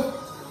 2,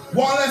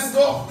 1. Let's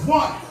go.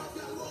 1,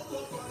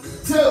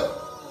 2,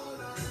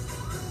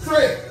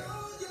 3,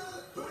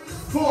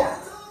 4,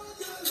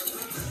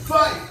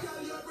 5,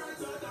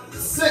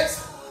 6,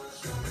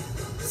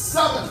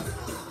 7,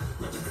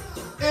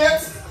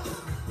 8,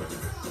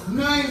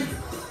 9,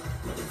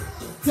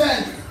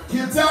 10.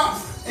 Heel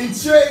taps. In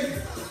 3,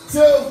 2,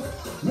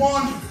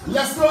 1.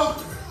 Let's go.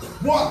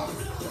 1,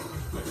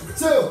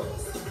 2,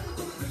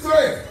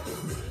 3,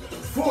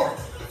 4,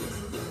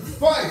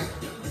 5,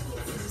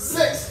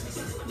 6,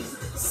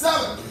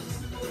 7,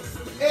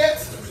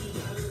 8,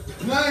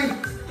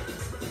 9,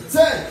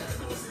 10.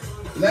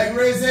 Leg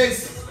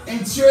raises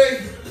in 3,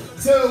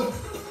 2,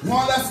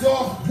 1. Let's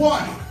go.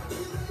 1,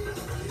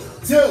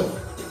 2,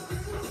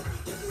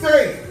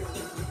 3,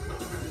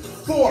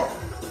 4,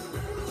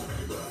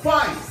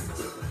 5,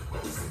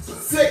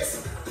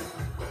 6,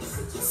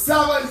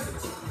 7,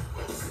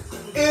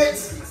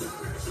 8,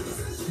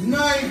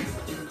 9,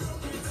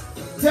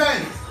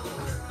 10.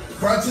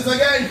 Crunches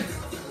again.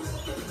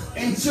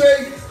 In 3,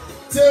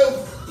 2,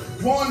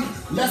 1.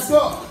 Let's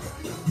go.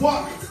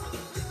 1,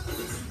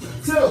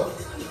 2,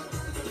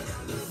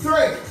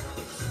 3,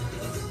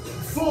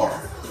 4,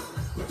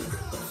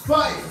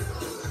 5,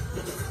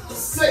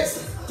 6,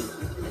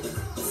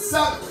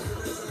 7,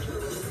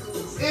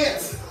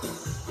 8,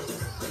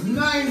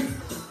 9,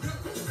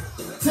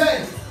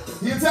 10.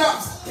 Heel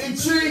taps. In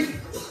 3,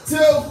 2,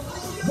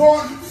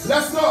 1.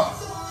 Let's go.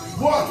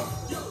 1,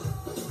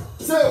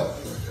 2,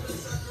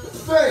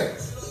 3,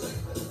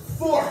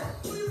 4,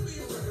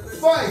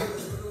 5,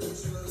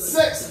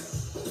 6,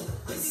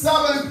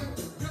 7,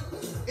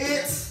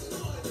 8,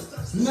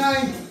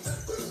 9,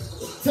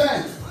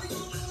 10.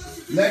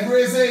 Leg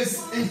raises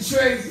in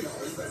 3,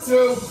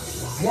 2,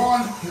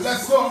 1.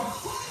 Let's go.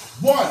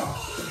 1,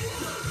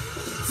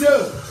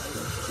 2,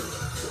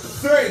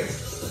 3,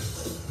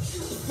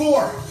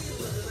 4,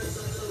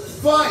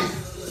 5,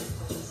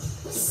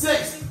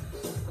 6,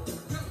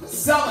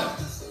 7,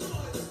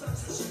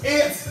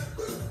 8,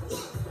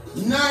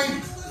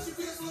 9,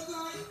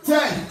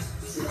 10.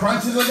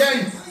 Crunches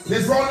again.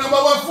 This round number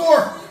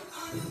 4.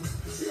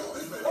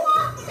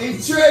 In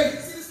 3,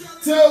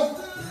 2,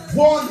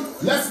 1.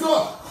 Let's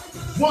go.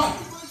 1,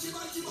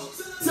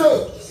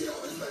 2,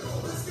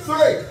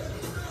 3,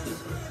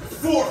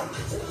 4,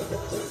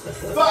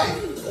 5,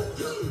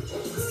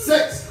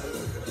 6,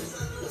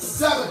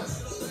 7,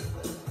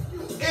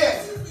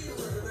 8,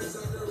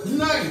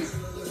 9,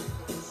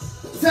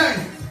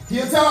 10.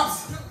 Heel taps.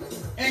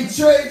 In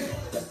 3,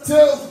 2,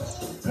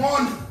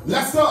 1.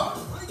 Let's go.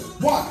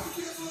 1,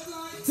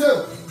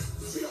 2,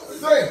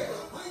 3,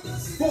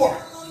 4,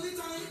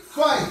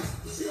 5,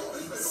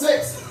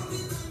 6,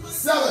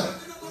 7,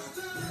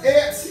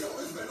 8,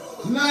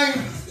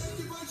 9,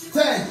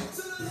 10.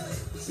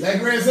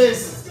 Leg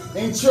raises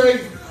in 3,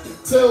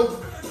 2,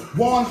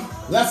 1,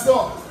 let's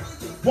go.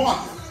 1,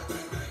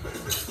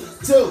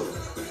 2,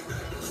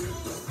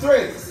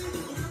 3,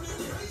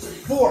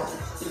 4,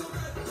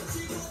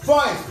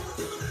 5,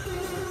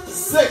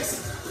 6,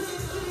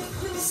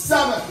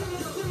 7,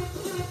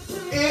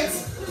 8,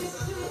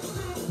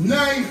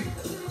 9,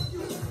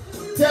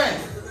 10.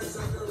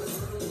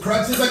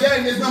 Crunches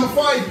again, is number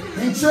 5.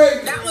 In 3.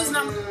 That was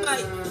number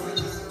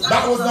 5.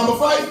 That was number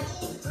 5.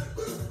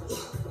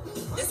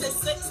 This is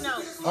 6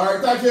 now.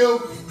 Alright, thank you.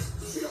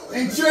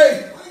 In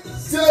 3,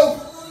 2,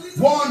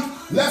 1,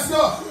 let's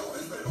go.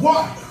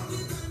 1,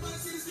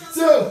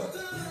 2,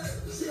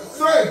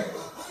 3,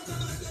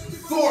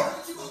 4,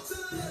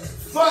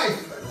 5,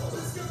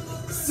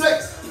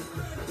 6,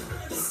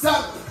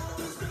 7,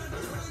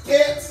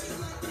 8,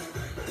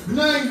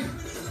 9,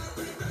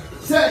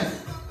 10.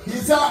 He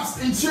taps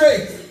in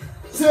 3,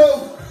 2,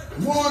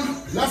 1,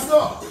 let's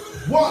go.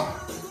 1,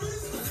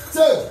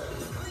 2,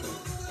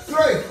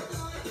 3,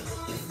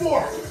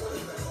 4,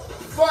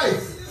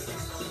 5,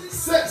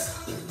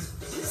 6,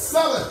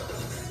 7,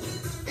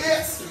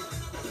 8,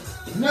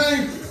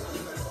 9,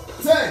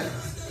 10.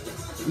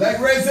 Leg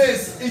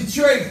raises in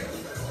 3,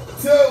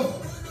 2,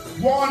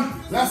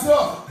 1, let's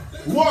go.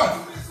 1,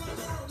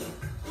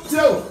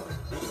 2,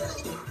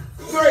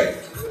 3,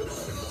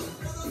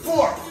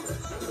 4,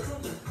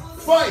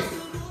 5,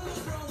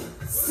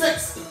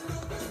 6,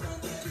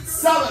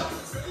 7,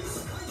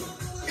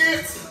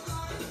 8,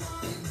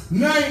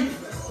 9,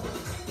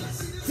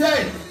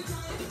 10.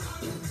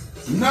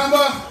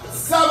 Number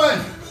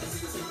 7.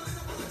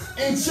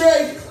 In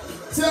 3,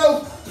 2,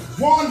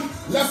 1,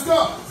 let's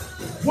go.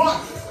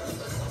 1,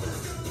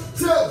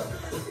 2,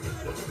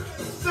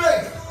 3,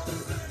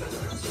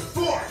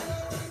 4,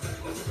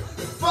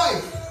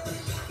 5,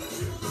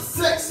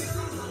 6,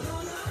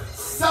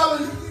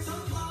 7,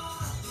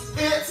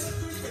 8,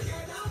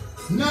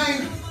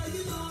 9,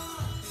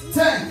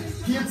 10.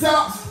 Heel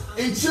taps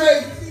in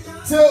 3,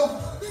 2,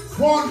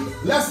 1,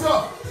 let's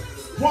go.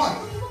 1,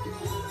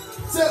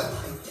 2,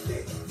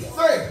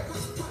 3,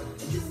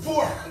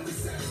 4,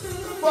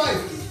 5,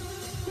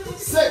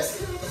 6,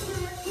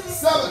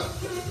 7,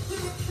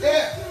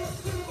 8,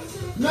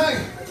 9,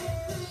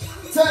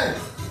 10.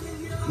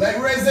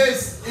 Leg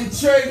raises in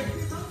 3,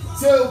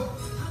 2,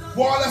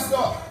 1, let's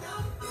go.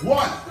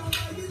 1,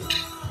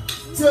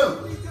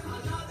 2,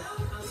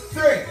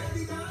 3,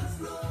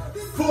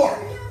 4,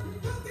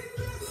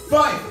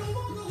 5,